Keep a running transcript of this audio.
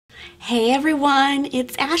Hey everyone,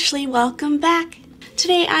 it's Ashley. Welcome back.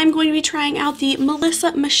 Today I'm going to be trying out the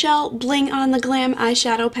Melisa Michelle Bling on the Glam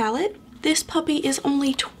eyeshadow palette. This puppy is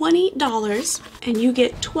only $20 and you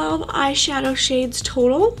get 12 eyeshadow shades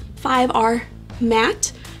total. 5 are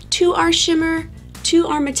matte, 2 are shimmer, 2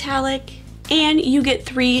 are metallic, and you get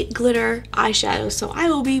 3 glitter eyeshadows. So I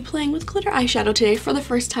will be playing with glitter eyeshadow today for the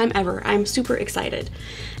first time ever. I'm super excited.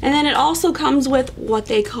 And then it also comes with what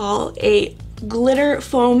they call a glitter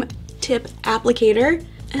foam tip applicator.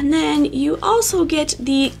 And then you also get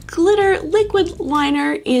the glitter liquid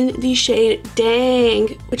liner in the shade Dang,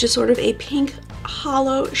 which is sort of a pink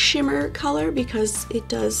hollow shimmer color because it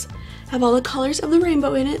does have all the colors of the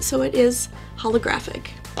rainbow in it, so it is holographic.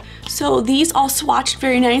 So these all swatched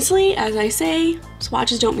very nicely. As I say,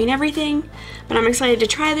 swatches don't mean everything, but I'm excited to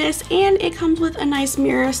try this, and it comes with a nice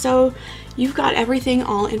mirror, so you've got everything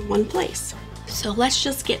all in one place. So let's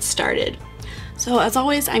just get started. So as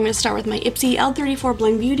always, I'm going to start with my Ipsy L34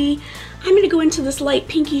 Bling Beauty. I'm going to go into this light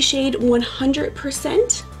pinky shade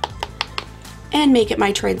 100% and make it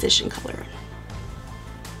my transition color.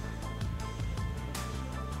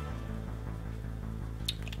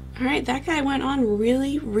 Alright, that guy went on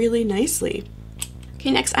really nicely. Okay,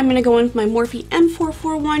 next I'm going to go in with my Morphe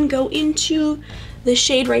M441, go into the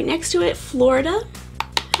shade right next to it, Florida.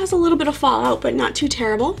 Has a little bit of fallout, but not too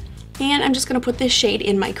terrible. And I'm just going to put this shade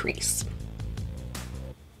in my crease.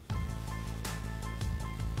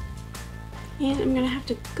 And I'm going to have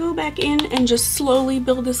to go back in and just slowly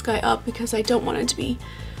build this guy up because I don't want it to be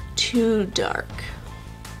too dark.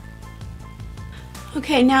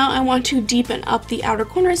 Okay, now I want to deepen up the outer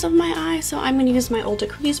corners of my eye, so I'm going to use my Ulta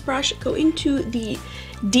Crease brush, go into the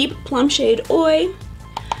deep plum shade Oi,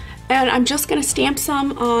 and I'm just going to stamp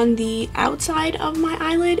some on the outside of my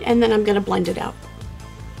eyelid, and then I'm going to blend it out.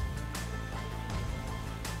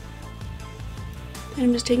 And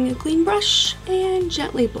I'm just taking a clean brush and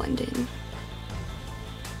gently blending.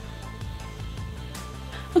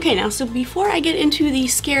 Okay, now, so before I get into the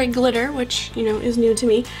scary glitter, which, you know, is new to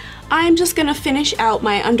me, I'm just going to finish out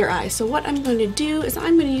my under eye. So what I'm going to do is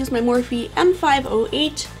I'm going to use my Morphe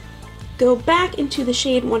M508, go back into the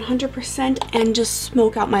shade 100% and just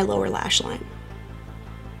smoke out my lower lash line.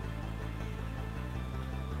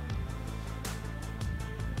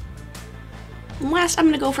 And last, I'm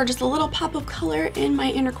going to go for just a little pop of color in my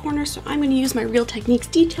inner corner. So I'm going to use my Real Techniques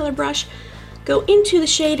detailer brush, go into the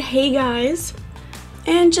shade Hey Guys,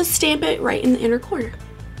 and just stamp it right in the inner corner.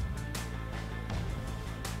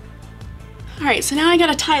 Alright, so now I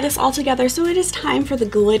gotta tie this all together, so it is time for the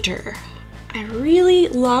glitter. I really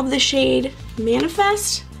love the shade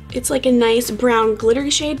Manifest. It's like a nice brown glittery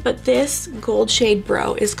shade, but this gold shade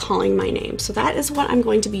Bro is calling my name, so that is what I'm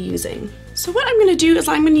going to be using. So what I'm going to do is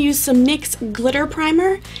I'm going to use some NYX glitter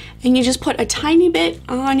primer, and you just put a tiny bit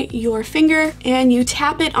on your finger and you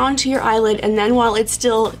tap it onto your eyelid, and then while it's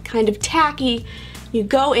still kind of tacky, you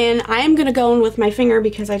go in. I am going to go in with my finger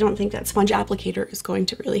because I don't think that sponge applicator is going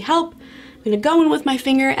to really help. I'm going to go in with my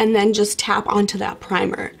finger and then just tap onto that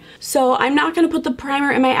primer. So I'm not going to put the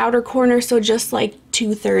primer in my outer corner, so just like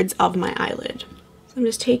 2/3 of my eyelid. So I'm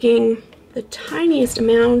just taking the tiniest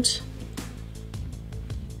amount.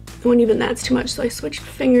 And even that's too much, so I switched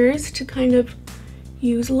fingers to kind of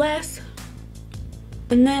use less.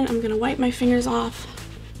 And then I'm going to wipe my fingers off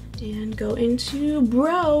and go into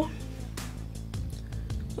Bro.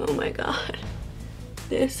 Oh my god.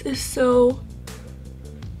 This is so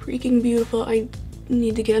freaking beautiful. I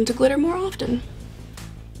need to get into glitter more often.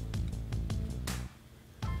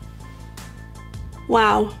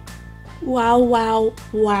 Wow. Wow, wow,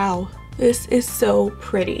 wow. This is so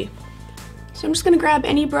pretty. So I'm just gonna grab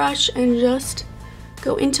any brush and just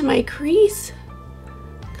go into my crease.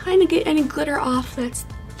 Kind of get any glitter off that's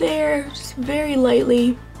there, just very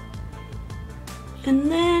lightly.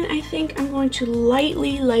 And then I think I'm going to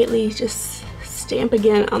lightly just stamp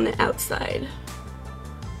again on the outside.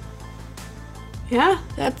 Yeah,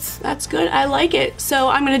 that's good. I like it. So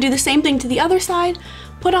I'm going to do the same thing to the other side,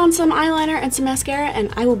 put on some eyeliner and some mascara,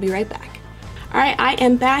 and I will be right back. Alright, I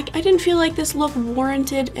am back. I didn't feel like this look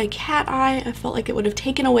warranted a cat eye. I felt like it would have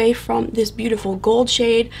taken away from this beautiful gold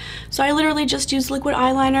shade. So I literally just used liquid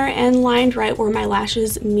eyeliner and lined right where my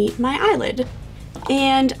lashes meet my eyelid.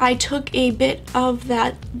 And I took a bit of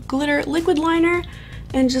that glitter liquid liner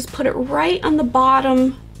and just put it right on the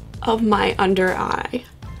bottom of my under eye.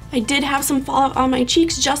 I did have some fallout on my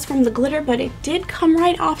cheeks just from the glitter, but it did come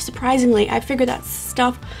right off surprisingly. I figured that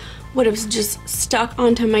stuff would have just stuck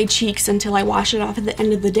onto my cheeks until I wash it off at the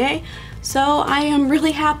end of the day. So I am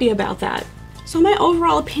really happy about that. So my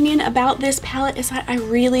overall opinion about this palette is that I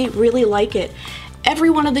really like it. every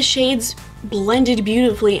one of the shades blended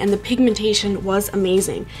beautifully and the pigmentation was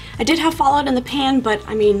amazing. I did have fallout in the pan, but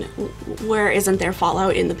I mean, where isn't there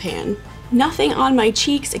fallout in the pan? Nothing on my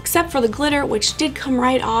cheeks except for the glitter, which did come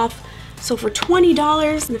right off. So for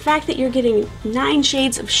 $20, the fact that you're getting 9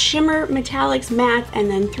 shades of shimmer, metallics, matte, and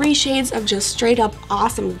then 3 shades of just straight up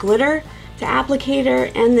awesome glitter, the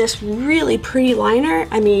applicator, and this really pretty liner,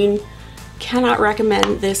 I mean, cannot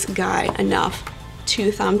recommend this guy enough.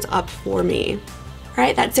 2 thumbs up for me.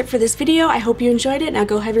 Alright, that's it for this video. I hope you enjoyed it. Now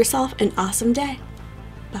go have yourself an awesome day.